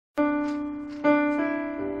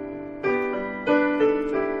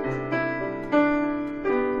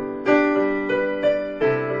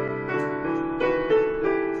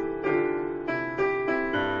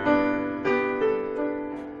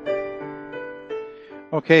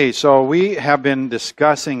Okay, so we have been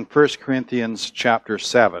discussing 1 Corinthians chapter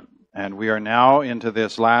 7, and we are now into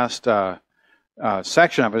this last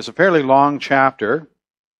section of it. It's a fairly long chapter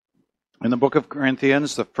in the book of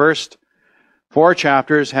Corinthians. The first 4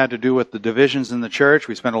 chapters had to do with the divisions in the church.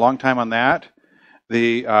 We spent a long time on that.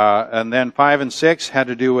 And then 5 and 6 had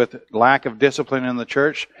to do with lack of discipline in the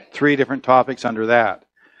church. 3 different topics under that.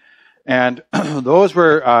 And those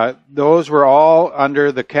were all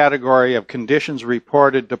under the category of conditions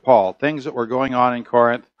reported to Paul, things that were going on in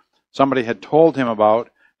Corinth, somebody had told him about,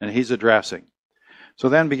 and he's addressing. So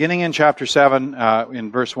then beginning in chapter 7,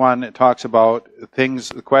 in verse 1, it talks about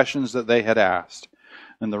the questions that they had asked.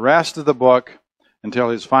 And the rest of the book, until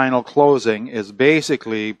his final closing, is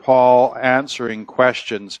basically Paul answering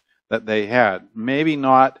questions that they had. Maybe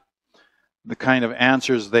not the kind of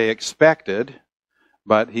answers they expected,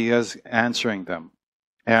 but he is answering them.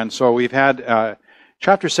 And so we've had,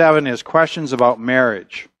 chapter 7 is questions about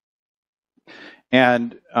marriage.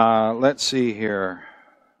 And let's see here.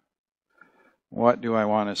 What do I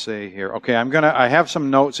want to say here? Okay, I have some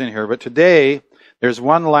notes in here, but today there's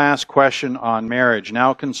one last question on marriage,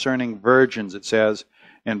 now concerning virgins, it says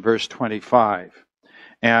in verse 25.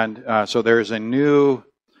 And so there's a new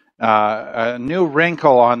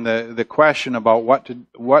wrinkle on the question about what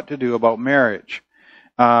to do about marriage.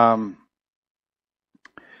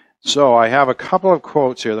 So I have a couple of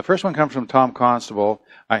quotes here. The first one comes from Tom Constable.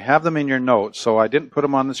 I have them in your notes, so I didn't put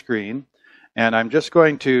them on the screen. And I'm just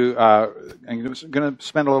going to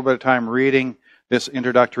spend a little bit of time reading this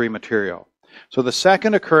introductory material. So the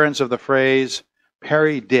second occurrence of the phrase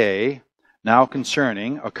peri de, now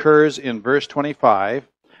concerning, occurs in verse 25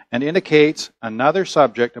 and indicates another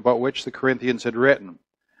subject about which the Corinthians had written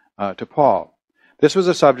to Paul. This was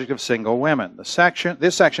a subject of single women. This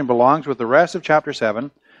section belongs with the rest of chapter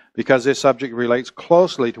 7 because this subject relates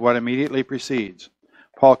closely to what immediately precedes.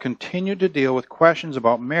 Paul continued to deal with questions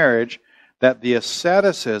about marriage that the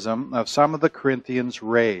asceticism of some of the Corinthians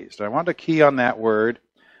raised. I want to key on that word,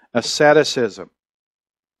 asceticism.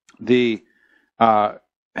 We talked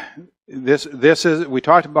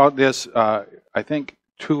about this, I think,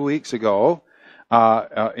 2 weeks ago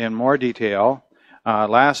in more detail.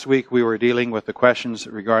 Last week we were dealing with the questions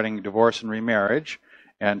regarding divorce and remarriage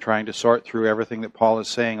and trying to sort through everything that Paul is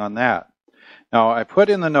saying on that. Now, I put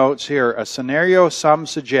in the notes here, a scenario some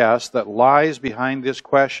suggest that lies behind this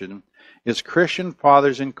question is Christian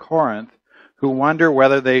fathers in Corinth who wonder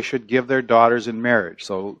whether they should give their daughters in marriage.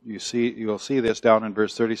 So you'll see this down in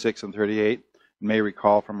verse 36 and 38, you may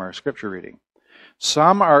recall from our scripture reading.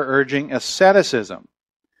 Some are urging asceticism.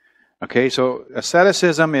 Okay, so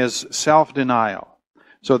asceticism is self-denial.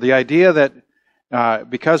 So the idea that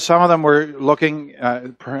because some of them were looking,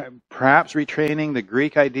 perhaps retraining the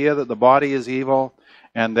Greek idea that the body is evil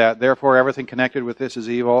and that therefore everything connected with this is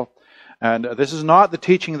evil. And this is not the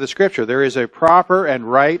teaching of the Scripture. There is a proper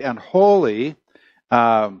and right and holy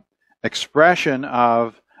expression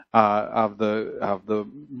of the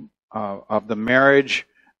marriage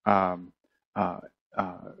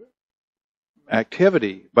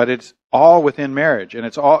activity, but it's all within marriage, and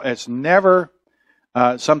it's never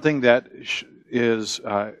something that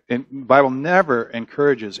the Bible never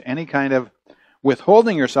encourages any kind of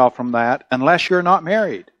withholding yourself from that unless you're not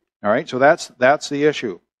married. All right, so that's the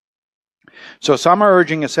issue. So some are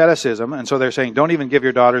urging asceticism, and so they're saying don't even give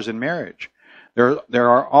your daughters in marriage. There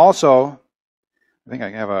are also, I think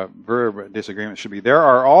I have a verb disagreement, should be, there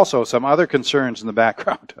are also some other concerns in the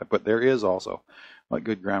background, but there is also. What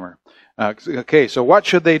good grammar. Okay, so what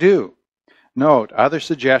should they do? Note, other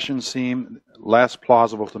suggestions seem less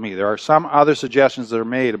plausible to me. There are some other suggestions that are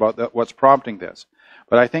made about what's prompting this.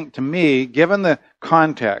 But I think, to me, given the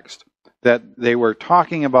context that they were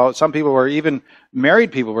talking about, some people were, even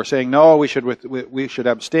married people were saying, no, we should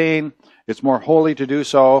abstain. It's more holy to do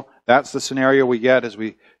so. That's the scenario we get as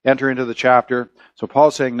we enter into the chapter. So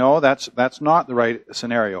Paul's saying, no, that's not the right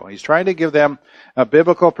scenario. He's trying to give them a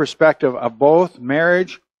biblical perspective of both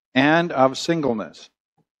marriage and of singleness.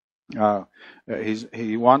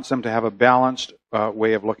 He wants them to have a balanced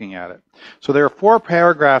way of looking at it. So there are 4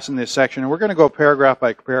 paragraphs in this section, and we're going to go paragraph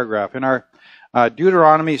by paragraph. In our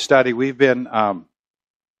Deuteronomy study, we've been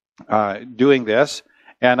doing this,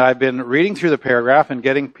 and I've been reading through the paragraph and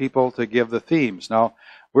getting people to give the themes. Now,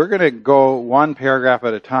 we're going to go one paragraph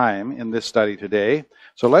at a time in this study today.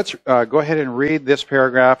 So let's go ahead and read this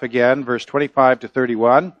paragraph again, verse 25 to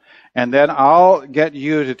 31, and then I'll get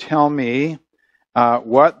you to tell me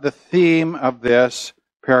what the theme of this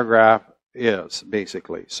paragraph is,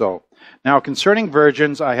 basically. So, now concerning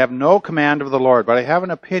virgins, I have no command of the Lord, but I have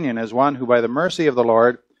an opinion as one who by the mercy of the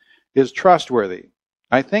Lord is trustworthy.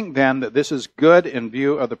 I think then that this is good in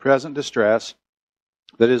view of the present distress,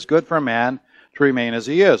 that it is good for a man to remain as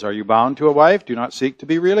he is. Are you bound to a wife? Do not seek to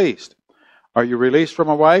be released. Are you released from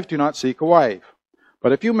a wife? Do not seek a wife.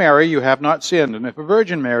 But if you marry, you have not sinned. And if a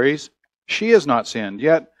virgin marries, she has not sinned.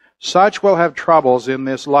 Yet such will have troubles in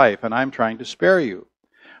this life, and I'm trying to spare you.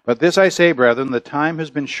 But this I say, brethren, the time has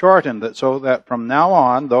been shortened, so that from now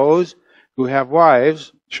on those who have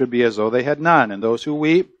wives should be as though they had none, and those who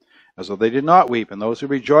weep as though they did not weep, and those who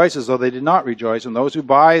rejoice as though they did not rejoice, and those who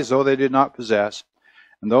buy as though they did not possess,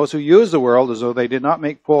 and those who use the world as though they did not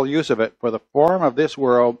make full use of it, for the form of this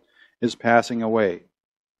world is passing away.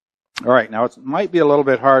 All right, now it might be a little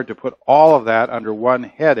bit hard to put all of that under one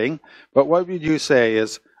heading, but what would you say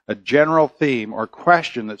is a general theme or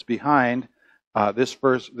question that's behind this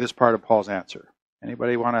part of Paul's answer?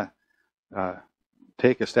 Anybody want to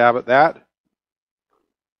take a stab at that?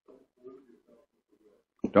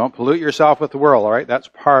 Don't pollute yourself with the world. All right, that's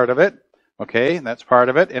part of it. Okay, that's part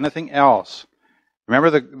of it. Anything else? Remember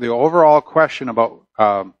the overall question about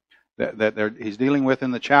that he's dealing with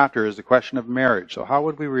in the chapter is the question of marriage. So how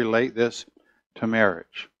would we relate this to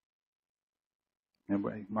marriage?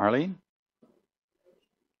 Anybody? Marlene?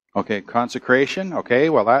 Okay, consecration. Okay,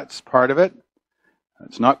 well, that's part of it.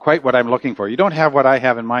 It's not quite what I'm looking for. You don't have what I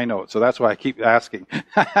have in my notes, so that's why I keep asking.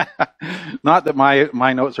 Not that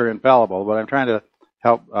my notes are infallible, but I'm trying to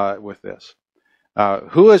help with this.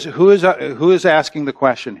 Who is asking the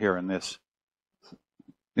question here in this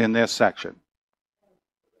section?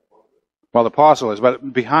 Well, the apostle is,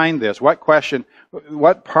 but behind this, what question,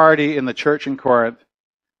 what party in the church in Corinth,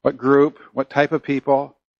 what group, what type of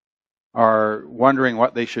people are wondering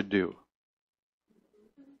what they should do?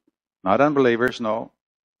 Not unbelievers, no.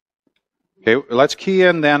 Okay, let's key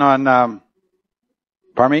in then on,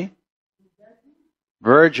 pardon me?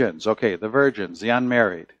 Virgins, okay, the virgins, the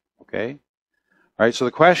unmarried, okay? All right, so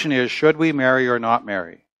the question is, should we marry or not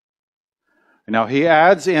marry? Now, he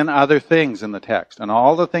adds in other things in the text, and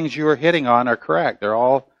all the things you are hitting on are correct. They're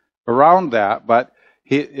all around that, but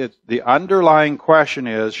the underlying question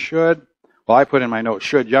is, well, I put in my notes,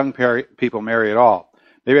 should young people marry at all?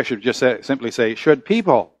 Maybe I should just simply say, should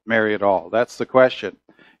people marry at all? That's the question.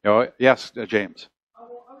 Yes, James.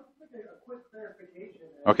 Well, I was just looking at a quick clarification.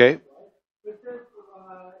 Okay. It says,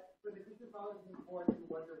 for the Christian fathers in court who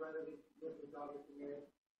wonder whether they give the daughters to marry,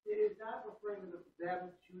 is that referring to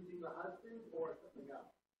them choosing the husband or something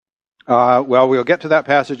else? Well, we'll get to that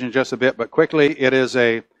passage in just a bit, but quickly, it is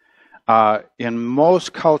in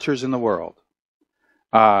most cultures in the world,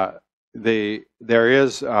 there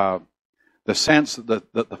is the sense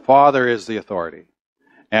that the father is the authority.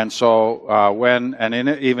 And so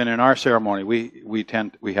even in our ceremony,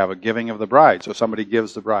 we have a giving of the bride. So somebody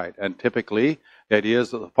gives the bride. And typically, the idea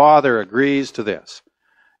is that the father agrees to this.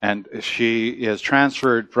 And she is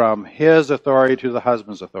transferred from his authority to the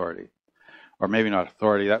husband's authority. Or maybe not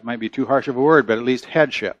authority, that might be too harsh of a word, but at least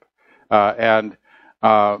headship. Now,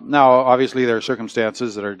 obviously, there are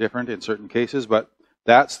circumstances that are different in certain cases, but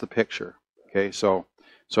that's the picture. Okay, so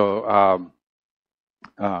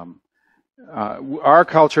our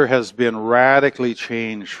culture has been radically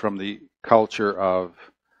changed from the culture of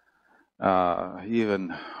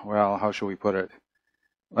how shall we put it?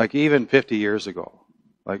 Like even 50 years ago.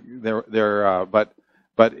 Like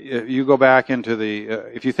but if you go back into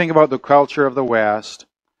if you think about the culture of the West,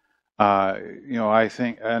 I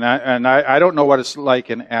think, and I don't know what it's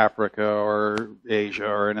like in Africa or Asia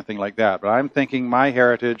or anything like that, but I'm thinking my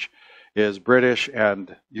heritage is British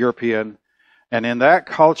and European, and in that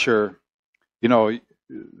culture, the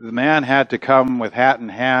man had to come with hat in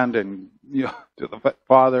hand and to the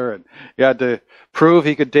father, and he had to prove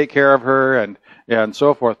he could take care of her and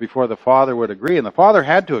so forth before the father would agree, and the father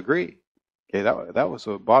had to agree. Okay, that was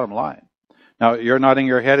the bottom line. Now you're nodding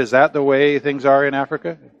your head. Is that the way things are in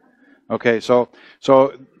Africa? Okay, so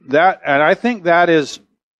that, and I think that is,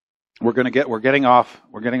 we're getting off.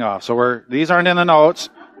 So these aren't in the notes.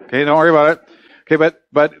 Okay, don't worry about it. Okay,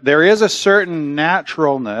 but there is a certain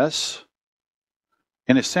naturalness.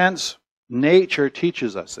 In a sense, nature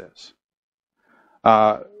teaches us this.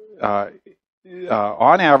 On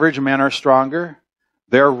average, men are stronger.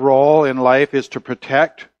 Their role in life is to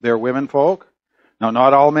protect their womenfolk. Now,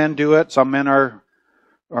 not all men do it. Some men are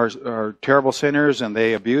terrible sinners and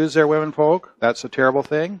they abuse their womenfolk. That's a terrible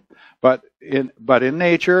thing. But in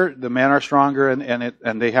nature, the men are stronger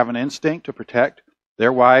and they have an instinct to protect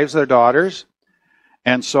their wives, their daughters.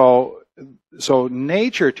 And so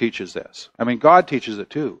nature teaches this. I mean, God teaches it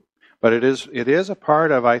too. But it is a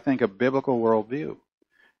part of, I think, a biblical worldview.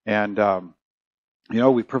 And,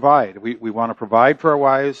 we provide. We want to provide for our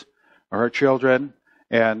wives or our children.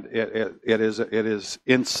 And it is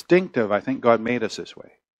instinctive. I think God made us this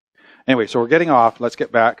way. Anyway, so we're getting off. Let's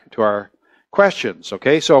get back to our questions.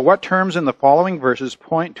 Okay, so what terms in the following verses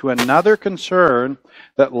point to another concern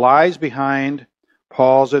that lies behind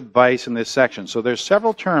Paul's advice in this section? So there's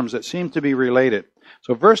several terms that seem to be related.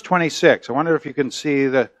 So verse 26, I wonder if you can see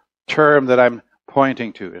the term that I'm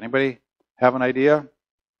pointing to. Anybody have an idea?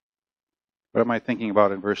 What am I thinking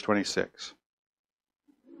about in verse 26?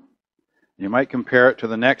 You might compare it to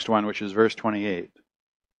the next one, which is verse 28.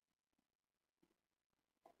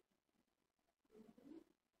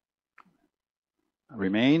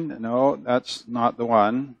 Remain? No, that's not the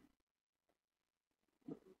one.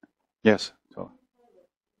 Yes. So.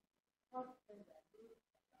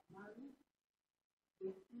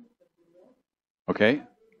 Okay.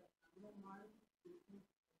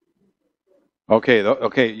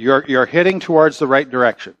 Okay. You're heading towards the right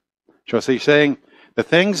direction. So you're saying the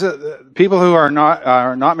things that people who are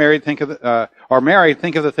not married are married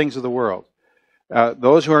think of the things of the world.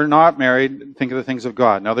 Those who are not married think of the things of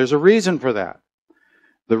God. Now, there's a reason for that.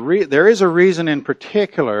 There is a reason in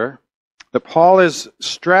particular that Paul is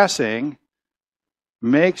stressing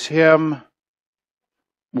makes him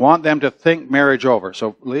want them to think marriage over.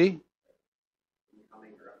 So, Lee?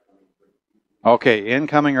 Okay,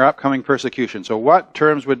 incoming or upcoming persecution. So what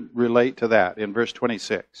terms would relate to that in verse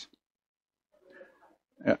 26?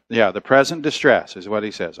 Yeah, the present distress is what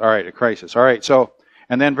he says. All right, a crisis. All right, so,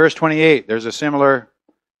 and then verse 28, there's a similar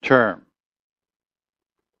term.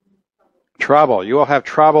 Trouble. You will have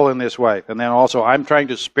trouble in this wife. And then also, I'm trying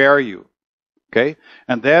to spare you. Okay?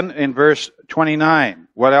 And then in verse 29,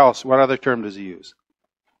 what else? What other term does he use?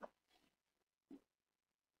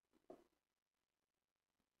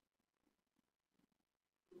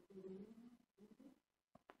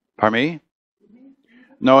 Pardon me?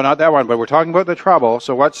 No, not that one, but we're talking about the trouble.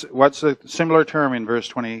 So what's the similar term in verse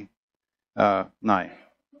 29? Pardon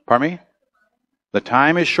me? The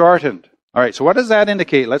time is shortened. All right, so what does that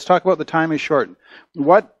indicate? Let's talk about the time is shortened.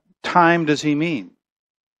 What time does he mean?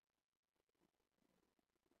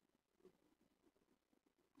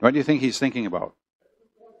 What do you think he's thinking about?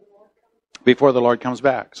 Before the Lord comes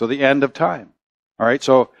back. So the end of time. All right,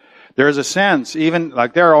 so there is a sense, even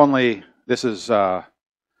like they're only, this is, in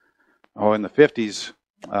the 50s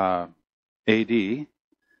AD. The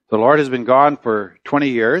Lord has been gone for 20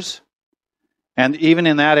 years. And even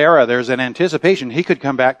in that era, there's an anticipation he could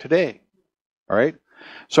come back today. All right?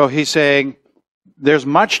 So he's saying there's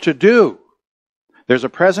much to do. There's a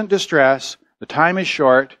present distress. The time is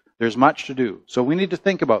short. There's much to do. So we need to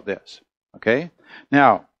think about this. Okay?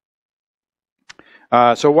 Now,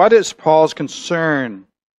 so what is Paul's concern?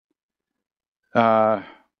 I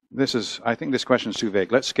think this question is too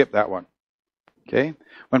vague. Let's skip that one. Okay?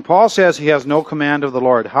 When Paul says he has no command of the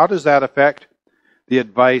Lord, how does that affect the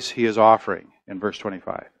advice he is offering in verse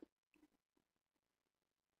 25?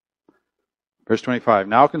 Verse 25,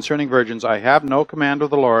 now concerning virgins, I have no command of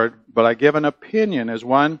the Lord, but I give an opinion as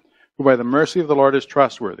one who by the mercy of the Lord is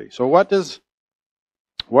trustworthy. So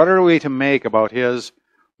what are we to make about his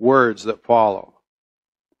words that follow?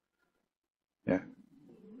 Yeah.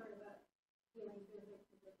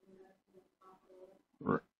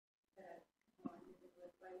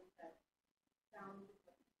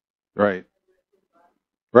 Right.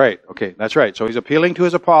 Right. Okay, that's right. So he's appealing to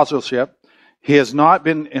his apostleship. He has not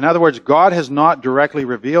been, in other words, God has not directly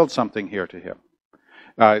revealed something here to him.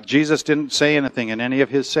 Jesus didn't say anything in any of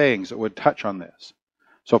his sayings that would touch on this.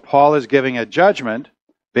 So Paul is giving a judgment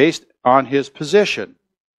based on his position.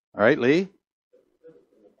 All right, Lee?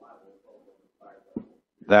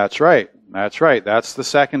 That's right. That's right. That's the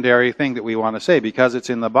secondary thing that we want to say. Because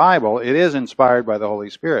it's in the Bible, it is inspired by the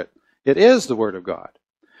Holy Spirit. It is the Word of God.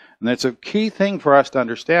 And it's a key thing for us to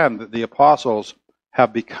understand that the apostles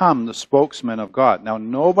have become the spokesman of God. Now,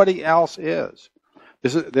 nobody else is.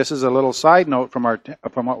 This is a little side note from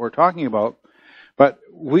what we're talking about, but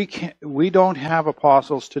we don't have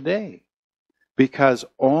apostles today because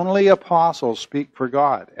only apostles speak for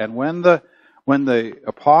God. And when the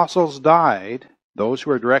apostles died, those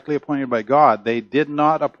who were directly appointed by God, they did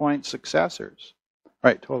not appoint successors.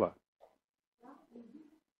 Right, Tola.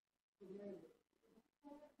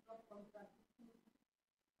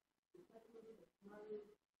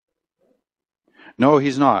 No,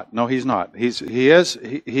 he's not. No, he's not. He is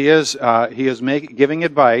giving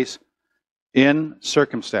advice in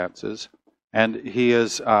circumstances, and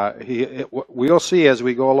we'll see as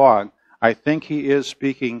we go along. I think he is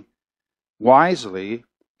speaking wisely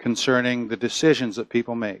concerning the decisions that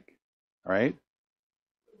people make. All right?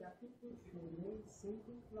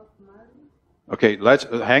 Okay, let's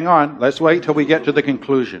hang on. Let's wait till we get to the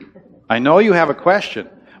conclusion. I know you have a question,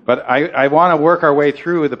 but I want to work our way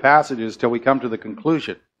through the passages till we come to the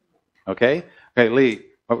conclusion. Okay? Okay, Lee,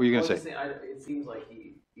 what were you going to say? It seems like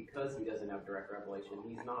because he doesn't have direct revelation,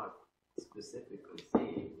 he's not specifically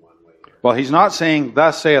saying one way or Well, he's not saying,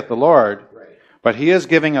 thus saith the Lord, right. But he is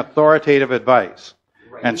giving authoritative advice.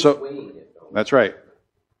 Right. And He's so, weighing it, though. that's right.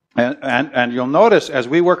 And you'll notice as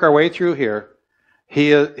we work our way through here,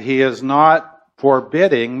 he is not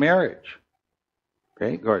forbidding marriage.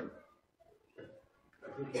 Okay, Gordon.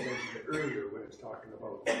 I think you mentioned it earlier when it's talking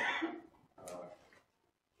about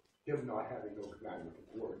him not having no commandment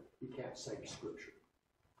of the Lord. He can't cite Scripture.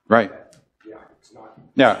 Right. Yeah, it's not.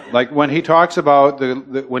 Yeah, like when he talks about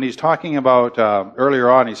when he's talking about earlier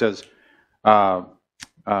on, he says, "I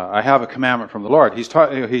have a commandment from the Lord." He's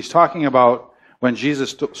talking about when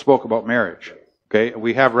Jesus spoke about marriage. Okay,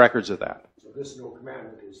 we have records of that. So this no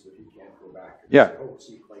commandment is that he can't go back. And Yeah. say, oh,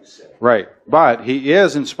 see, Christ said. Right, but he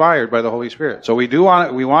is inspired by the Holy Spirit. So we do want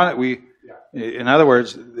it. We want it. In other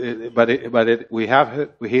words, we have.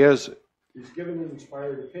 He is. He's giving an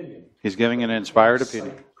inspired opinion. He's giving an inspired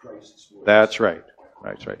opinion. Cite Christ's words. That's right.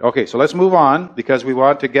 That's right. Okay, so let's move on because we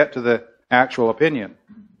want to get to the actual opinion.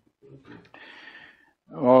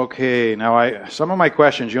 Okay, now some of my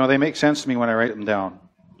questions, they make sense to me when I write them down.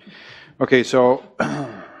 Okay, so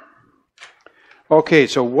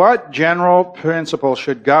what general principle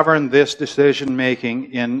should govern this decision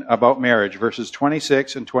making about marriage? Verses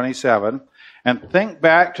 26 and 27. And think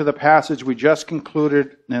back to the passage we just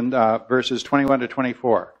concluded in verses 21 to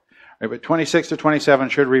 24. Right, but 26 to 27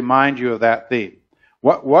 should remind you of that theme.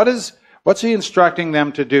 What's he instructing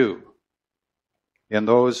them to do in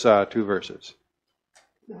those two verses?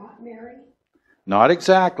 Not marry. Not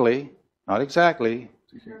exactly. Not exactly.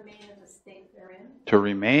 To remain in the state they're in. To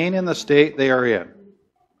remain in the state they are in.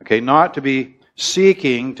 Okay, not to be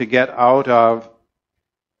seeking to get out of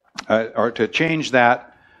or to change that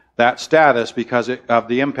status because of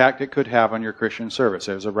the impact it could have on your Christian service.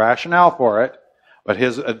 There's a rationale for it, but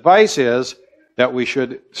his advice is that we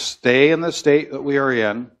should stay in the state that we are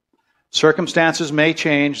in. Circumstances may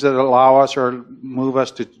change that allow us or move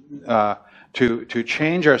us to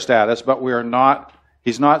change our status, but we are not.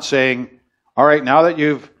 He's not saying, all right, now that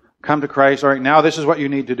you've come to Christ, all right, now this is what you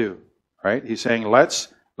need to do. Right? He's saying, let's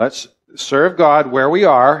serve God where we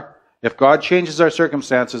are. If God changes our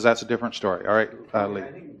circumstances, that's a different story. All right, Lee.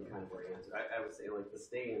 I think you kind of already answered. I would say, like, to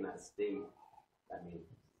stay in that state, that means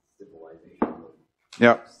civilization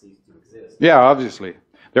would cease to exist. Yeah, obviously.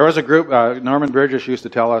 There was a group, Norman Burgess used to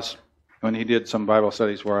tell us when he did some Bible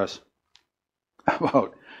studies for us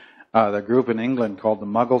about the group in England called the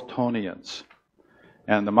Muggletonians.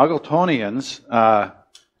 And the Muggletonians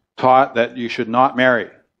taught that you should not marry.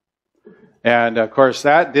 And, of course,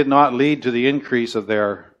 that did not lead to the increase of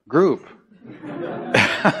their group.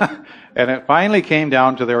 And it finally came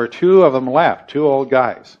down to there were two of them left, two old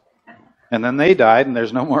guys. And then they died, and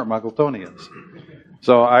there's no more Muggletonians.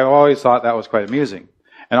 So I always thought that was quite amusing.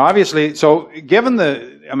 And obviously, so given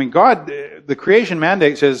God, the creation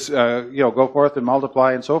mandate says, go forth and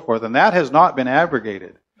multiply and so forth, and that has not been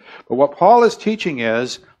abrogated. But what Paul is teaching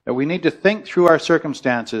is that we need to think through our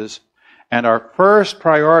circumstances, and our first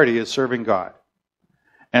priority is serving God.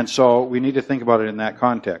 And so we need to think about it in that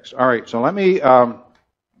context. All right, so let me,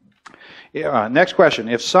 next question.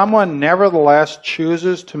 If someone nevertheless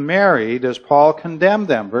chooses to marry, does Paul condemn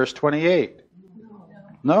them? Verse 28.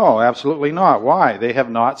 No, absolutely not. Why? They have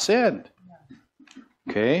not sinned.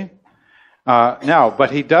 Okay. Now,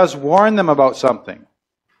 but he does warn them about something.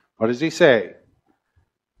 What does he say?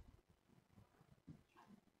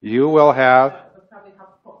 You will have. They'll probably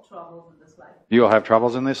have troubles in this life. You will have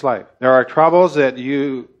troubles in this life. There are troubles that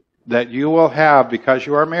you will have because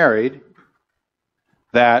you are married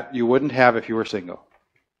that you wouldn't have if you were single.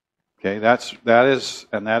 Okay, that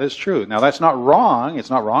is true. Now that's not wrong.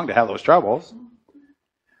 It's not wrong to have those troubles.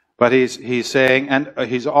 But he's saying, and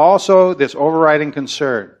he's also this overriding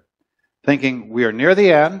concern, thinking we are near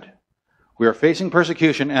the end, we are facing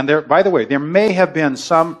persecution, and there, by the way, there may have been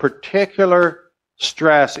some particular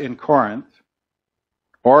stress in Corinth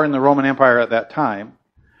or in the Roman Empire at that time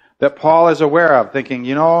that Paul is aware of, thinking,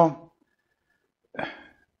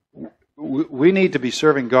 we need to be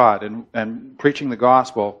serving God and preaching the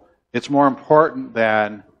gospel. It's more important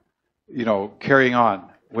than, carrying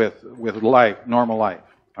on with life, normal life.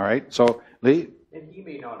 All right, so Lee? And he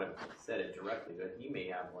may not have said it directly, but he may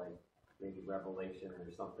have, maybe revelation or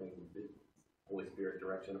something, Holy Spirit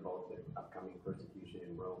direction about the upcoming persecution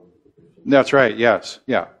in Rome. That's right, yes.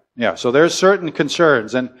 Yeah. So there's certain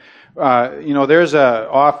concerns. And, there's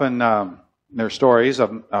often there's stories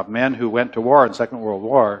of men who went to war in the Second World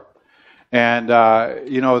War. And,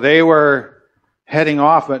 they were heading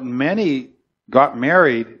off, but many got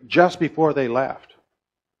married just before they left.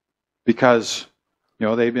 Because,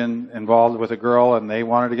 they'd been involved with a girl and they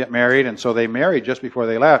wanted to get married, and so they married just before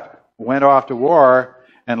they left, went off to war,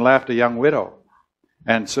 and left a young widow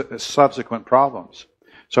and subsequent problems.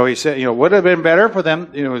 So he said, would it have been better for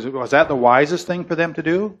them, was that the wisest thing for them to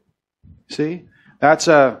do? See? That's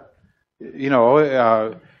so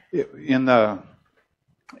in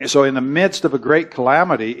the midst of a great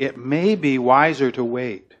calamity, it may be wiser to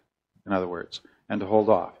wait, in other words, and to hold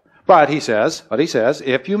off. But he says,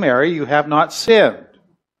 if you marry, you have not sinned.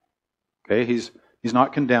 Okay, he's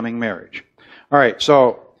not condemning marriage. All right,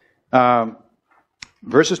 so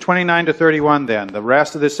verses 29 to 31 then, the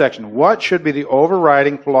rest of this section. What should be the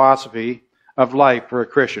overriding philosophy of life for a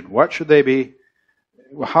Christian? What should they be?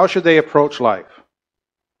 How should they approach life?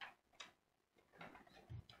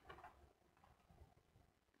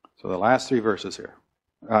 So the last 3 verses here.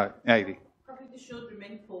 Aggie. Probably they should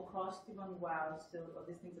remain focused even while still all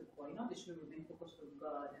these things are going on. They should remain focused on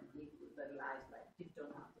God and live their lives like deep down.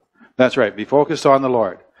 That's right. Be focused on the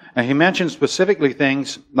Lord. And he mentions specifically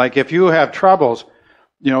things like if you have troubles,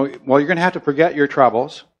 you're going to have to forget your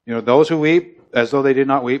troubles. Those who weep as though they did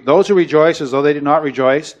not weep. Those who rejoice as though they did not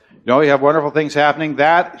rejoice. You have wonderful things happening.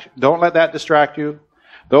 Don't let that distract you.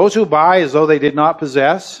 Those who buy as though they did not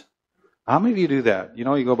possess. How many of you do that? You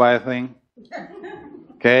go buy a thing.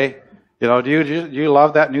 Okay. Do you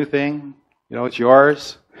love that new thing? It's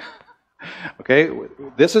yours. Okay.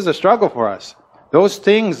 This is a struggle for us. Those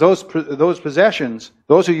things, those possessions,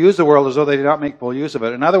 those who use the world as though they do not make full use of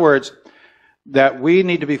it. In other words, that we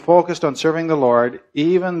need to be focused on serving the Lord,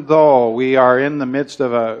 even though we are in the midst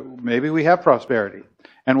of maybe we have prosperity,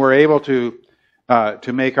 and we're able to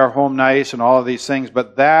make our home nice and all of these things,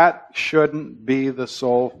 but that shouldn't be the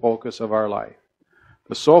sole focus of our life.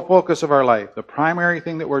 The sole focus of our life, the primary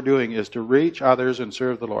thing that we're doing is to reach others and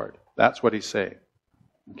serve the Lord. That's what he's saying.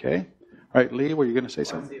 Okay? All right, Lee, were you going to say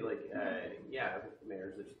something? With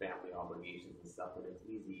marriage, there's family obligations and stuff, and it's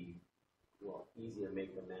easy to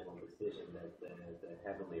make the mental decision that the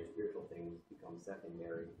heavenly or spiritual things become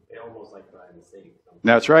secondary. They almost like by mistake.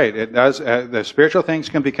 That's right. It does. The spiritual things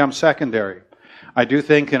can become secondary. I do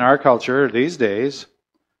think in our culture these days,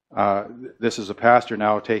 this is a pastor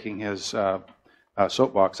now taking his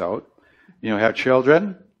soapbox out. Have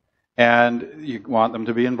children, and you want them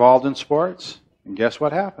to be involved in sports, and guess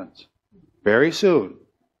what happens? Very soon,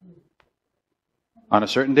 on a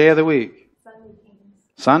certain day of the week,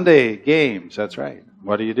 Sunday games. That's right.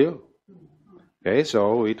 What do you do? Okay,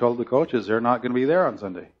 so we told the coaches they're not going to be there on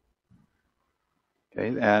Sunday.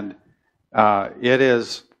 Okay, and it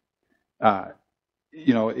is,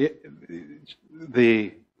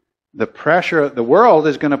 the pressure. The world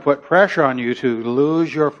is going to put pressure on you to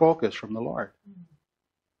lose your focus from the Lord.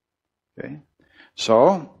 Okay,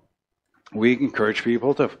 so we encourage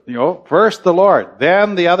people to, first the Lord,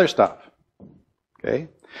 then the other stuff. Okay,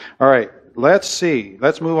 all right. Let's see.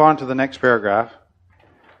 Let's move on to the next paragraph.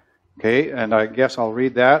 Okay, and I guess I'll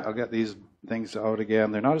read that. I'll get these things out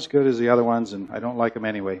again. They're not as good as the other ones, and I don't like them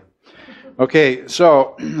anyway. Okay,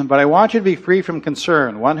 so, but I want you to be free from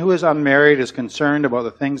concern. One who is unmarried is concerned about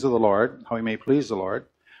the things of the Lord, how he may please the Lord.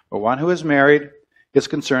 But one who is married is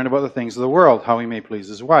concerned about the things of the world, how he may please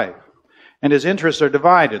his wife. And his interests are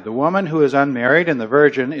divided. The woman who is unmarried and the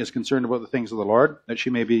virgin is concerned about the things of the Lord, that she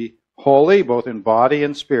may be holy, both in body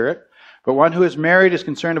and spirit. But one who is married is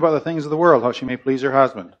concerned about the things of the world, how she may please her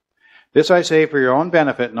husband. This I say for your own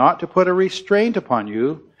benefit, not to put a restraint upon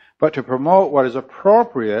you, but to promote what is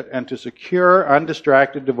appropriate and to secure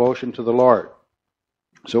undistracted devotion to the Lord.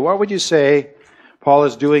 So what would you say Paul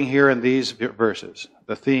is doing here in these verses,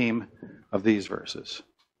 the theme of these verses?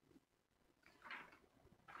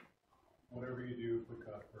 Whatever you do, put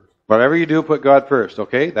God first. Whatever you do, put God first.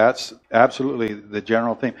 Okay, that's absolutely the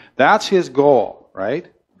general theme. That's his goal, right?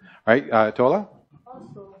 Right, Tola?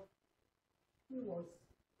 Also, he was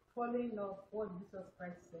following up what Jesus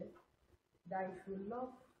Christ said, that if you love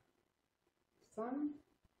son,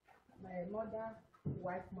 my mother,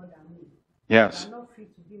 wife more than me, Yes. you are not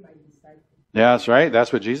fit to be my disciple. Yeah, that's right.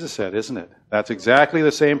 That's what Jesus said, isn't it? That's exactly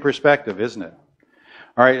the same perspective, isn't it?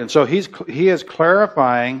 All right, and so he is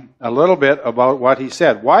clarifying a little bit about what he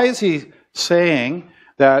said. Why is he saying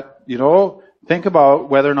that, think about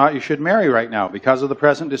whether or not you should marry right now because of the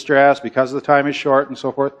present distress, because the time is short, and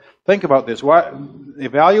so forth. Think about this.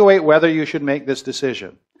 Evaluate whether you should make this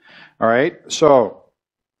decision. All right. So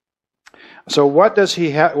what does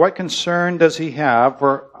he have? What concern does he have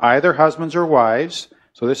for either husbands or wives?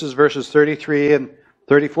 So this is verses 33 and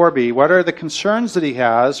 34b. What are the concerns that he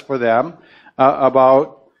has for them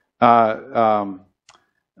about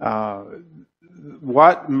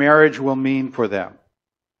what marriage will mean for them.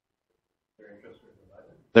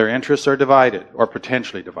 Their interests are divided, or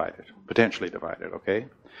potentially divided. Potentially divided, okay?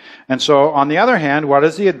 And so, on the other hand, what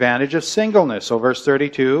is the advantage of singleness? So, verse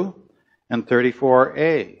 32 and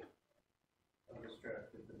 34a.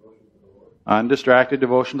 Undistracted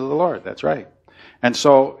devotion to the Lord. That's right. And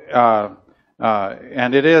so,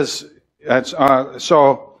 and it is, his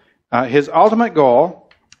ultimate goal,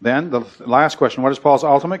 then, the last question, what is Paul's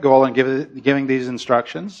ultimate goal in giving these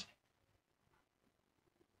instructions?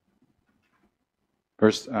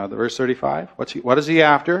 Verse 35. What is he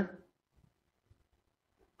after?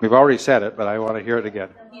 We've already said it, but I want to hear it again.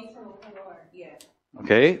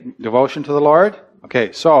 Okay, devotion to the Lord.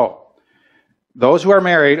 Okay, so those who are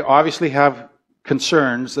married obviously have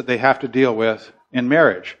concerns that they have to deal with in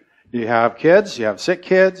marriage. You have kids, you have sick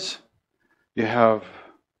kids, you have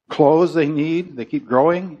clothes they need, they keep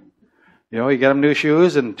growing. You know, you get them new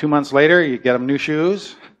shoes, and 2 months later, you get them new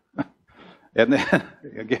shoes. And then,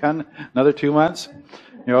 again, another 2 months.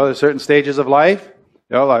 You know, there's certain stages of life.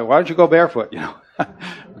 You know, like, why don't you go barefoot, you know?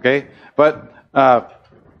 Okay? But,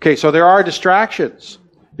 okay, so there are distractions.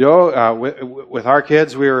 You know, with our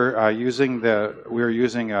kids, we were using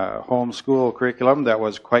a homeschool curriculum that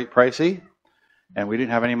was quite pricey, and we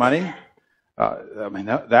didn't have any money. I mean,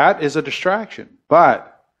 that is a distraction,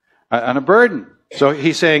 but and a burden. So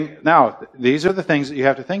he's saying, now, these are the things that you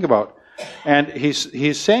have to think about. And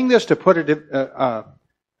he's saying this to put it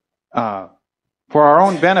for our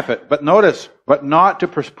own benefit. But notice, but not to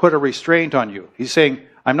put a restraint on you. He's saying,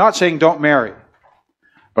 I'm not saying don't marry.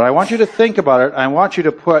 But I want you to think about it. I want you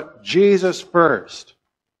to put Jesus first.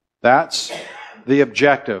 That's the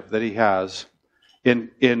objective that he has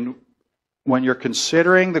in when you're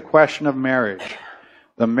considering the question of marriage.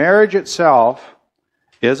 The marriage itself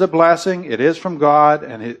is a blessing. It is from God,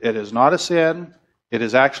 and it is not a sin. It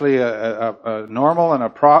is actually a normal and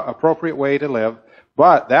appropriate way to live.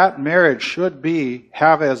 But that marriage should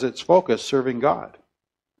have as its focus serving God.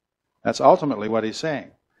 That's ultimately what he's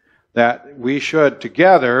saying. That we should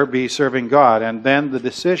together be serving God. And then the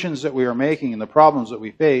decisions that we are making and the problems that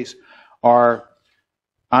we face are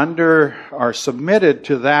submitted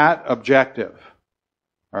to that objective.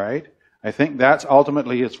 All right? I think that's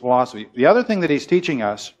ultimately his philosophy. The other thing that he's teaching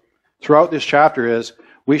us throughout this chapter is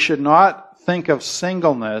we should not think of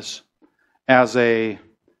singleness as there's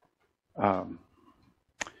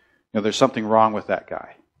something wrong with that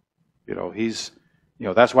guy. You know,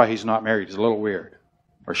 that's why he's not married. He's a little weird.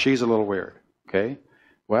 Or she's a little weird. Okay?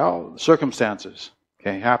 Well, circumstances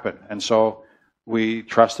can happen. And so we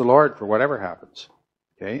trust the Lord for whatever happens.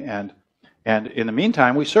 Okay? And in the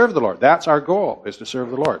meantime, we serve the Lord. That's our goal, is to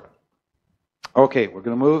serve the Lord. Okay, we're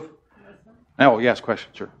going to move. Oh, yes,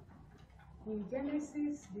 question, sure. In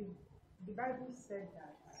Genesis, the Bible said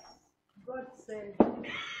that God said, a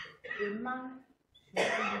man should not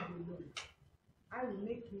live alone. I will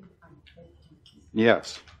make him an helpmeet.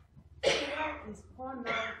 Yes. Why is Paul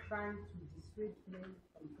now trying to dissuade him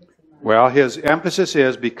from getting married? Well, his emphasis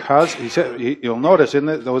is because, he said, you'll notice in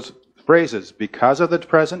those phrases, because of the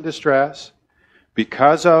present distress,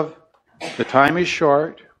 because of the time is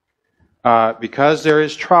short, because there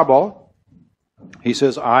is trouble, he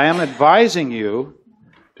says, I am advising you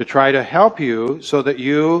to try to help you so that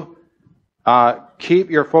you keep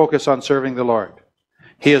your focus on serving the Lord.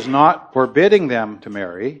 He is not forbidding them to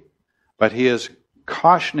marry, but he is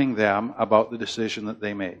cautioning them about the decision that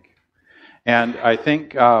they make. And I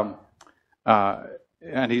think, and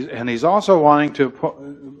he's also wanting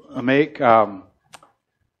to make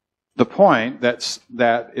the point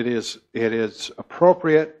that it is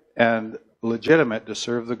appropriate and legitimate to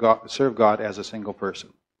serve God as a single person.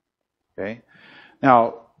 Okay.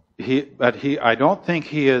 Now I don't think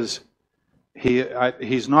he's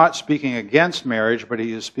not speaking against marriage, but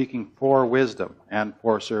he is speaking for wisdom and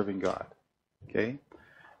for serving God. Okay,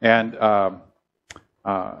 and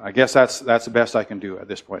I guess that's the best I can do at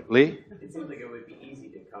this point. Lee? It seems like it would be easy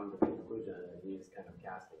to come to the conclusion that he's kind of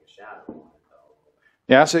casting a shadow on it, though.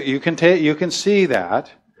 Yeah, so you can see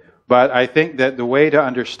that, but I think that the way to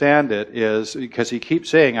understand it is because he keeps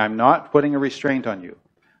saying, "I'm not putting a restraint on you."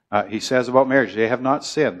 He says about marriage, they have not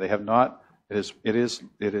sinned. They have not. It is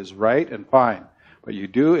right and fine, but you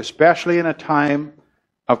do, especially in a time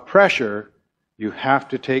of pressure, you have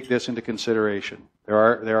to take this into consideration. There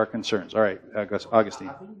are concerns. All right, Augustine.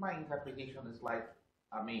 I think my interpretation is like,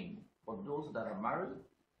 for those that are married,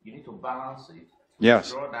 you need to balance it.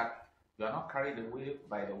 Yes. To ensure that you are not carried away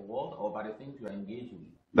by the world or by the things you are engaged with.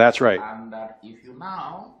 That's right. And that if you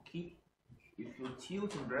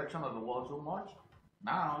tilt in the direction of the world too much,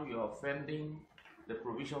 now you're offending the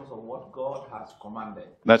provisions of what God has commanded.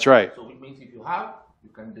 That's right. So it means if you have, you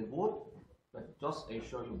can devote, but just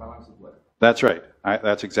ensure you balance it well. That's right.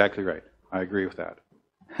 That's exactly right. I agree with that.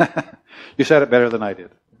 You said it better than I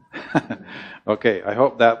did. Okay, I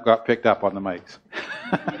hope that got picked up on the mics.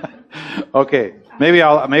 Okay, maybe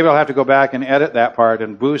I'll have to go back and edit that part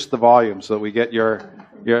and boost the volume so that we get your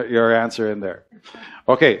answer in there.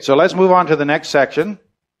 Okay, so let's move on to the next section.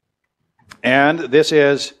 And this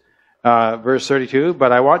is verse 32.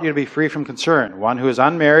 But I want you to be free from concern. One who is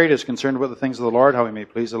unmarried is concerned about the things of the Lord, how he may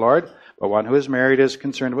please the Lord. But one who is married is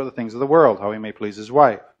concerned about the things of the world, how he may please his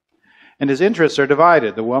wife. And his interests are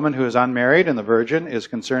divided. The woman who is unmarried and the virgin is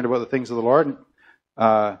concerned about the things of the Lord. Wait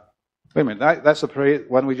a minute, that's the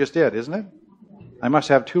one we just did, isn't it? I must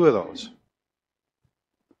have two of those.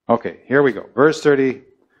 Okay, here we go. Verse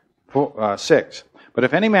 36. But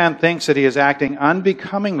if any man thinks that he is acting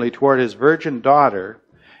unbecomingly toward his virgin daughter,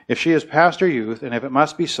 if she is past her youth, and if it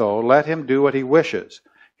must be so, let him do what he wishes.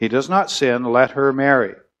 He does not sin, let her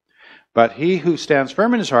marry. But he who stands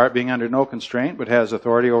firm in his heart, being under no constraint, but has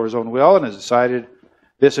authority over his own will, and has decided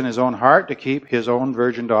this in his own heart to keep his own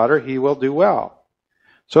virgin daughter, he will do well.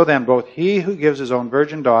 So then, both he who gives his own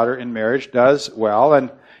virgin daughter in marriage does well,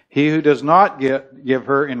 and he who does not give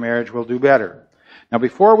her in marriage will do better. Now,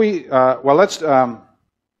 before we, what is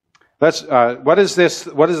this?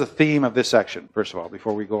 What is the theme of this section? First of all,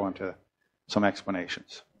 before we go into some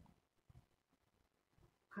explanations.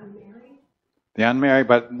 Unmarried. The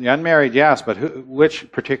unmarried, yes, but which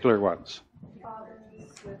particular ones?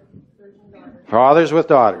 Fathers with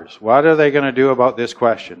daughters. What are they going to do about this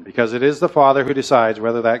question? Because it is the father who decides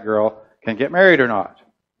whether that girl can get married or not.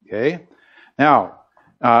 Okay? Now,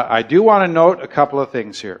 I do want to note a couple of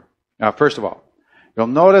things here. First of all, you'll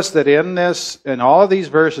notice that in all of these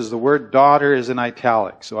verses, the word daughter is in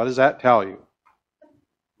italics. So what does that tell you?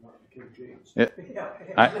 King James. It's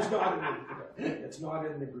not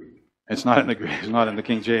in the Greek. It's not in the Greek. It's not in the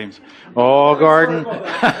King James. Oh, Gordon,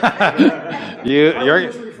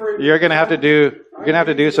 you're going to have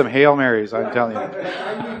to do some Hail Marys. I'm telling you.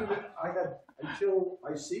 Until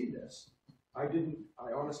I see this, I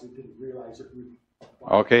honestly didn't realize it.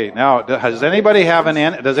 Okay, now does anybody here have an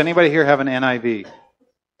NIV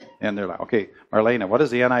in their life? Okay, Marlena, what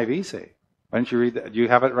does the NIV say? Why don't you read that? Do you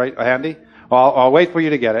have it right handy? Well, I'll wait for you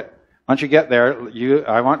to get it. Once you get there,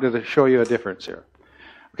 I want to show you a difference here.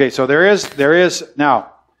 Okay, so there is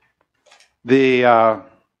now in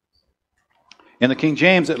the King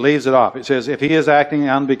James it leaves it off. It says if he is acting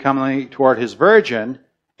unbecomingly toward his virgin,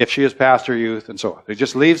 if she is past her youth, and so on. It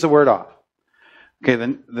just leaves the word off. Okay,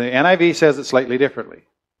 then the NIV says it slightly differently.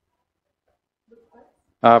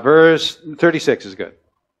 Verse 36 is good.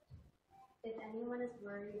 If anyone is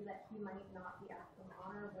worried that he might not be acting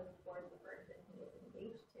honorably toward the virgin he is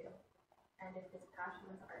engaged to, and if his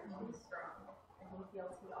passions are too strong, and he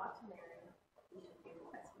feels he ought to marry, he should do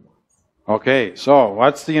as he wants. Okay, so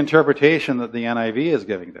what's the interpretation that the NIV is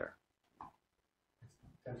giving there?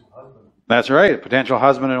 That's right, potential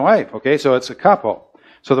husband and wife. Okay, so it's a couple.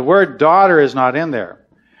 So the word daughter is not in there.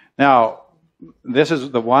 Now, this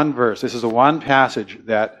is the one verse, this is the one passage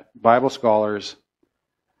that Bible scholars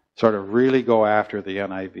sort of really go after the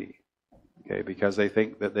NIV. Okay, because they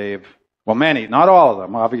think that many, not all of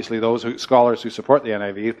them, obviously those scholars who support the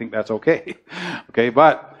NIV think that's okay. Okay,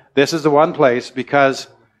 but this is the one place because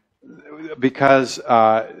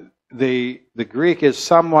the Greek is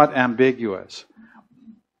somewhat ambiguous.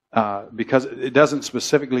 Because it doesn't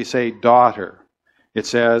specifically say daughter. It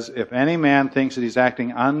says, if any man thinks that he's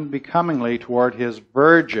acting unbecomingly toward his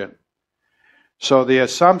virgin. So the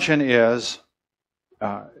assumption is,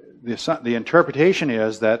 the interpretation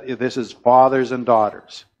is that this is fathers and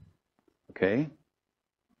daughters. Okay?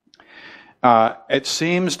 It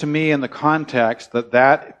seems to me in the context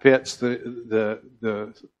that fits the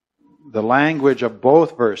language of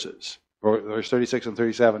both verses, verse 36 and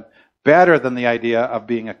 37, better than the idea of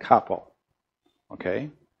being a couple. Okay?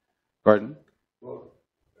 Gordon? Well,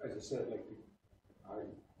 as I said, I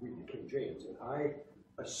read the King James, and I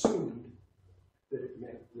assumed that it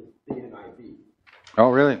meant the NIV. Oh,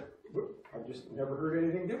 really? I've just never heard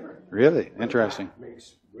anything different. Really? Interesting. That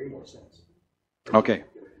makes way more sense. Okay.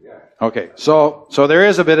 Yeah. Okay. So there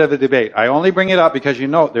is a bit of a debate. I only bring it up because you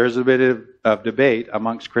note there's a bit of debate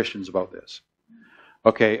amongst Christians about this.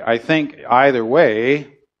 Okay. I think either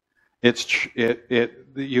way,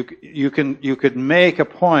 you could make a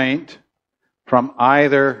point from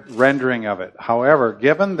either rendering of it. However,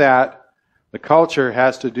 given that the culture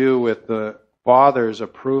has to do with the fathers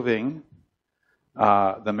approving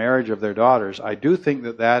the marriage of their daughters, I do think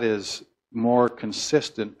that is more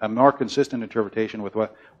consistent interpretation with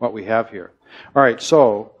what we have here. All right,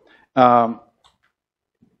 so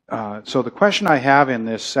so the question I have in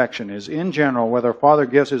this section is, in general, whether a father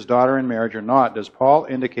gives his daughter in marriage or not, does Paul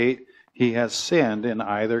indicate he has sinned in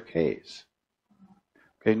either case?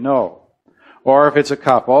 Okay, no. Or if it's a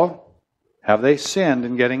couple, have they sinned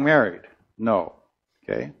in getting married? No.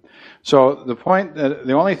 Okay. So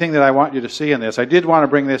the only thing that I want you to see in this, I did want to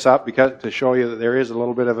bring this up because to show you that there is a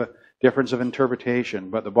little bit of a difference of interpretation.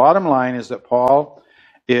 But the bottom line is that Paul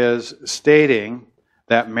is stating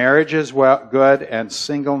that marriage is good and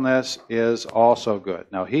singleness is also good.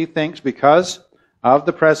 Now he thinks because of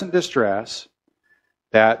the present distress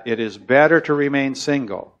that it is better to remain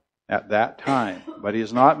single at that time. But he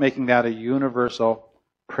is not making that a universal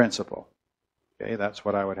principle. Okay, that's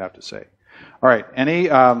what I would have to say. All right,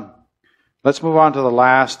 let's move on to the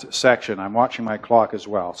last section. I'm watching my clock as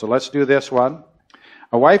well. So let's do this one.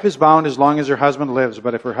 A wife is bound as long as her husband lives,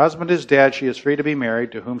 but if her husband is dead, she is free to be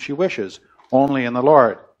married to whom she wishes, only in the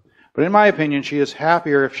Lord. But in my opinion, she is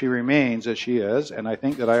happier if she remains as she is, and I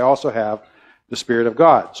think that I also have the Spirit of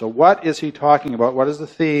God. So what is he talking about? What is the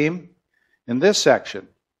theme in this section?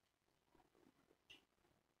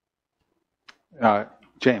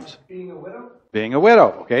 James. Being a widow? Being a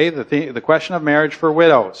widow, okay? The question of marriage for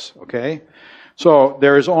widows, okay? So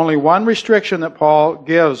there is only one restriction that Paul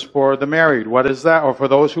gives for the married. What is that? Or for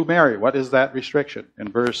those who marry. What is that restriction? In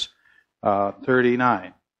verse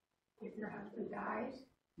 39. If your husband dies.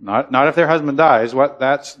 Not if their husband dies.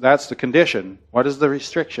 That's the condition. What is the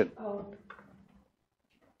restriction? Oh,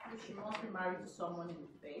 She must be married to someone in the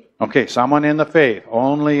faith. Okay, someone in the faith,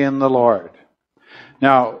 only in the Lord.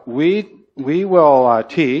 Now, we will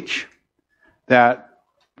teach that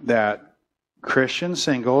Christian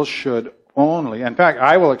singles should only, in fact,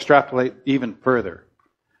 I will extrapolate even further.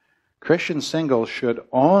 Christian singles should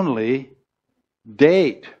only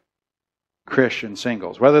date Christian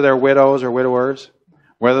singles, whether they're widows or widowers,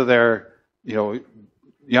 whether they're,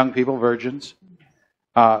 young people, virgins.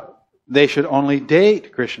 They should only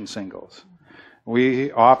date Christian singles.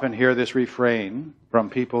 We often hear this refrain from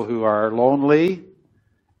people who are lonely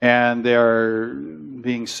and they're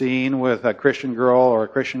being seen with a Christian girl or a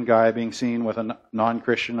Christian guy being seen with a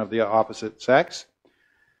non-Christian of the opposite sex.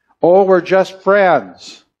 Oh, we're just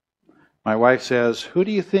friends. My wife says, who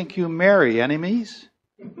do you think you marry, enemies?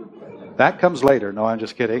 That comes later. No, I'm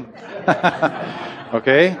just kidding.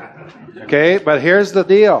 Okay, but here's the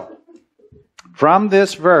deal. From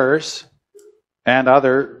this verse and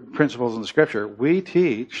other principles in the Scripture, we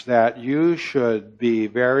teach that you should be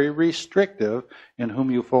very restrictive in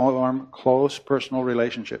whom you form close personal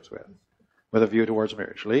relationships with a view towards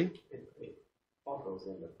marriage. Lee? Paul goes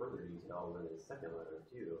into further detail in his second letter,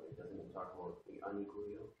 too. It doesn't even talk about the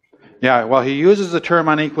unequally yoked. Yeah, well, he uses the term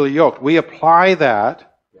unequally yoked. We apply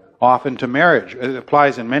that often to marriage. It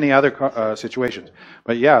applies in many other situations.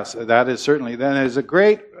 But yes, that is certainly, then is a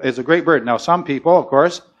great burden. Now, some people, of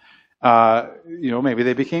course, maybe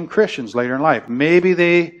they became Christians later in life. Maybe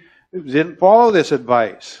they didn't follow this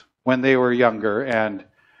advice when they were younger, and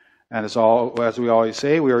as we always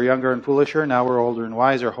say, we were younger and foolisher. Now we're older and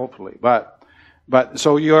wiser, hopefully. But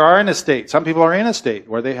so you are in a state. Some people are in a state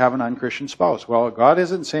where they have an unchristian spouse. Well, God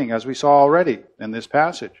isn't saying, as we saw already in this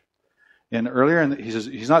passage,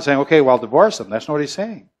 he's not saying, okay, well, divorce them. That's not what he's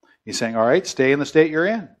saying. He's saying, all right, stay in the state you're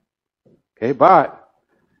in. Okay, but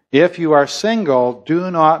if you are single,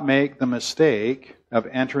 do not make the mistake of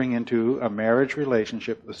entering into a marriage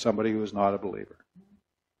relationship with somebody who is not a believer.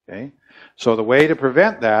 Okay? So the way to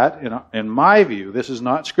prevent that, in my view, this is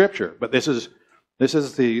not Scripture, but this is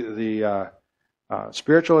the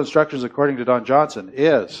spiritual instructions according to Don Johnson,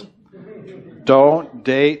 is don't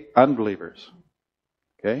date unbelievers.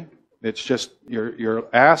 Okay? It's just, you're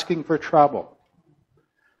asking for trouble.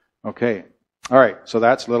 Okay. All right, so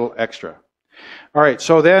that's a little extra. All right,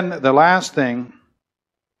 so then the last thing,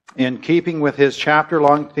 in keeping with his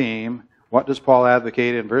chapter-long theme, what does Paul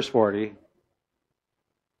advocate in verse 40?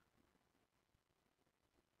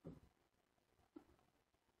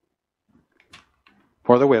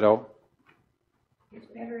 For the widow. it's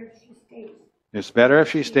better if she stays. It's better if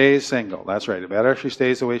she stays single. That's right. It's better if she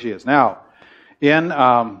stays the way she is. Now, in,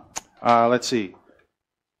 let's see,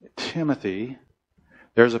 Timothy,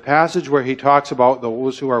 there's a passage where he talks about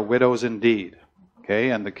those who are widows indeed,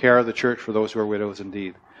 okay, and the care of the church for those who are widows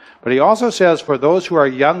indeed. But he also says for those who are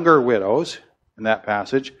younger widows, in that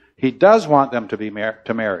passage, he does want them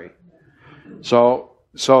to marry. So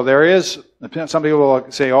there is, some people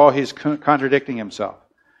will say, oh, he's contradicting himself.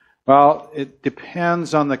 Well, it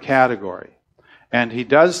depends on the category. And he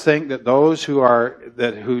does think that those who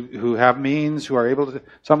have means, who are able to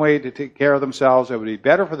some way to take care of themselves, it would be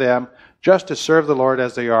better for them just to serve the Lord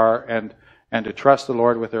as they are and to trust the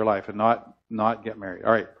Lord with their life and not get married.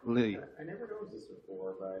 All right, Lee. I never noticed this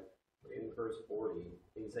before, but in verse 40,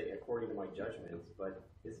 he say, according to my judgments, but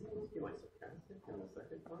is he supposed to be my sarcastic in the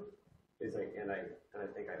second part? He's like, and I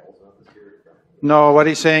think I also have the Spirit of God. No, what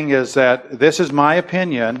he's saying is that this is my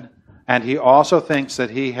opinion, and he also thinks that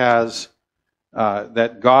he has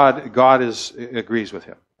that God agrees with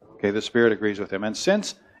him. Okay, the Spirit agrees with him, and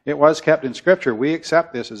since it was kept in Scripture, we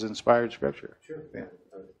accept this as inspired Scripture. Sure. Yeah.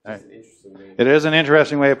 Right. It is an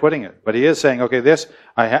interesting way of putting it, but he is saying, okay, this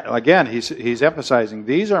again. He's emphasizing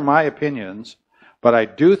these are my opinions, but I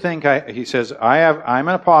do think he says I'm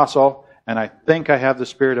an apostle, and I think I have the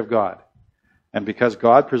Spirit of God. And because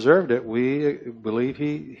God preserved it, we believe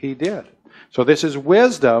he did. So this is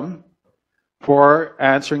wisdom for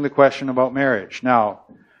answering the question about marriage. Now,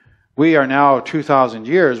 we are now 2,000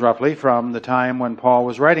 years, roughly, from the time when Paul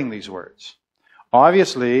was writing these words.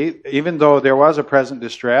 Obviously, even though there was a present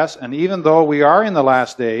distress, and even though we are in the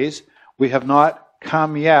last days, we have not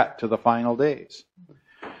come yet to the final days.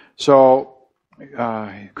 So,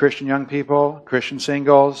 Christian young people, Christian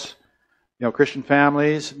singles, Christian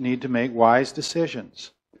families need to make wise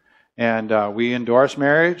decisions. And we endorse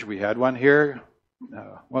marriage. We had one here.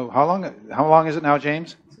 How long is it now,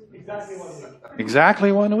 James? Exactly 1 week.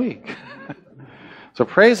 Exactly 1 week. So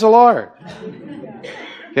praise the Lord.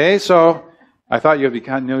 Okay, so I thought you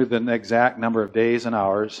knew the exact number of days and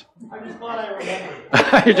hours. I'm just glad I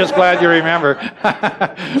remember. You're just glad you remember.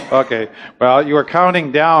 Okay. Well, you were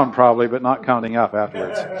counting down probably, but not counting up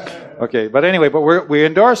afterwards. Okay. But anyway, we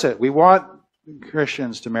endorse it. We want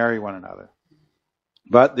Christians to marry one another.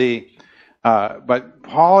 But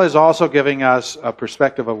Paul is also giving us a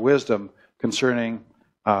perspective of wisdom concerning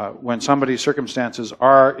when somebody's circumstances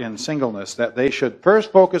are in singleness, that they should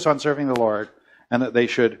first focus on serving the Lord, and that they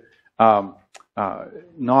should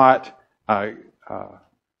not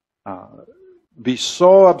be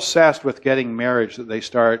so obsessed with getting marriage that they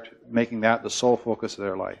start making that the sole focus of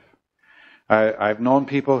their life. I've known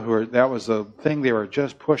people that was the thing they were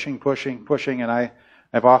just pushing, and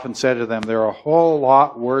I've often said to them, there are a whole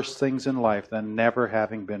lot worse things in life than never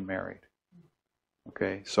having been married.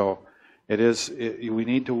 Okay, so we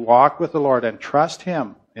need to walk with the Lord and trust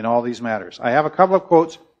Him in all these matters. I have a couple of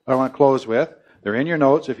quotes I want to close with. They're in your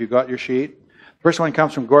notes if you've got your sheet. First one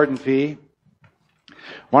comes from Gordon Fee.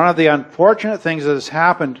 One of the unfortunate things that has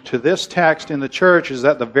happened to this text in the church is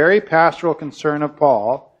that the very pastoral concern of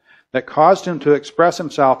Paul that caused him to express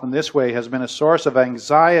himself in this way has been a source of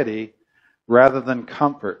anxiety rather than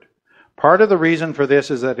comfort. Part of the reason for this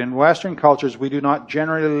is that in Western cultures we do not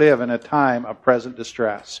generally live in a time of present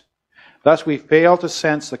distress. Thus we fail to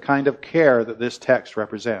sense the kind of care that this text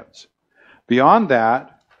represents. Beyond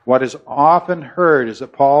that, what is often heard is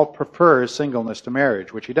that Paul prefers singleness to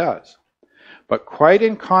marriage, which he does. But quite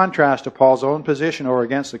in contrast to Paul's own position over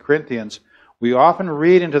against the Corinthians, we often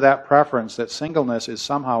read into that preference that singleness is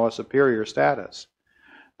somehow a superior status.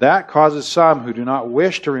 That causes some who do not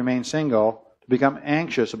wish to remain single to become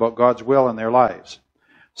anxious about God's will in their lives.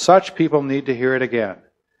 Such people need to hear it again.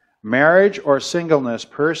 Marriage or singleness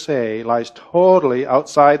per se lies totally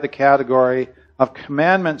outside the category of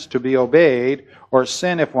commandments to be obeyed or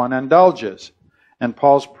sin if one indulges. And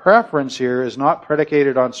Paul's preference here is not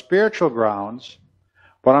predicated on spiritual grounds,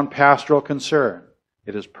 but on pastoral concern.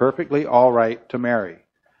 It is perfectly all right to marry.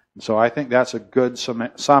 And so I think that's a good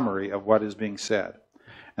summary of what is being said.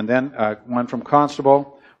 And then one from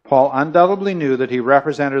Constable. Paul undoubtedly knew that he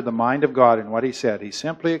represented the mind of God in what he said. He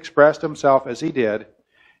simply expressed himself as he did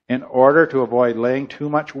in order to avoid laying too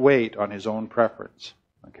much weight on his own preference.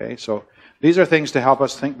 Okay, so these are things to help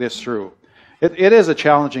us think this through. It is a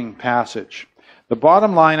challenging passage. The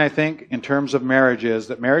bottom line, I think, in terms of marriage is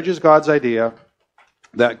that marriage is God's idea,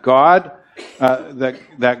 that God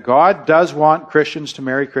does want Christians to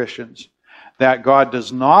marry Christians, that God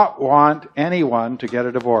does not want anyone to get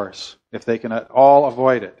a divorce if they can at all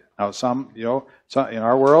avoid it. Now, some in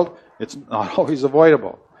our world, it's not always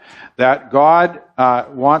avoidable. That God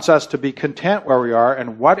wants us to be content where we are,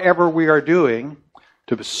 and whatever we are doing,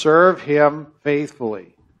 to serve Him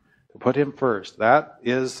faithfully, to put Him first. That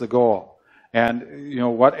is the goal. And,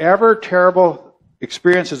 whatever terrible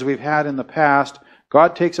experiences we've had in the past,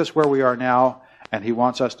 God takes us where we are now, and He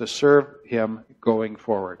wants us to serve Him going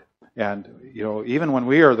forward. And, even when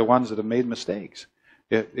we are the ones that have made mistakes,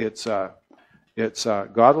 it's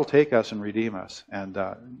God will take us and redeem us and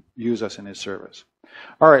use us in His service.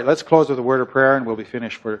 All right, let's close with a word of prayer, and we'll be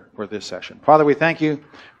finished for this session. Father, we thank You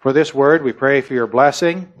for this word. We pray for Your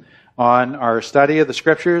blessing on our study of the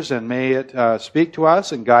Scriptures, and may it speak to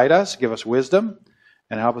us and guide us, give us wisdom,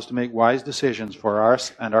 and help us to make wise decisions for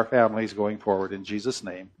us and our families going forward. In Jesus'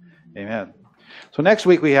 name, amen. So next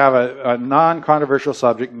week we have a non-controversial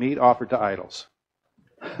subject, meat offered to idols.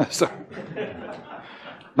 So,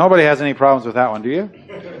 nobody has any problems with that one, do you?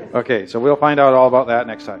 Okay, so we'll find out all about that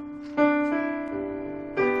next time.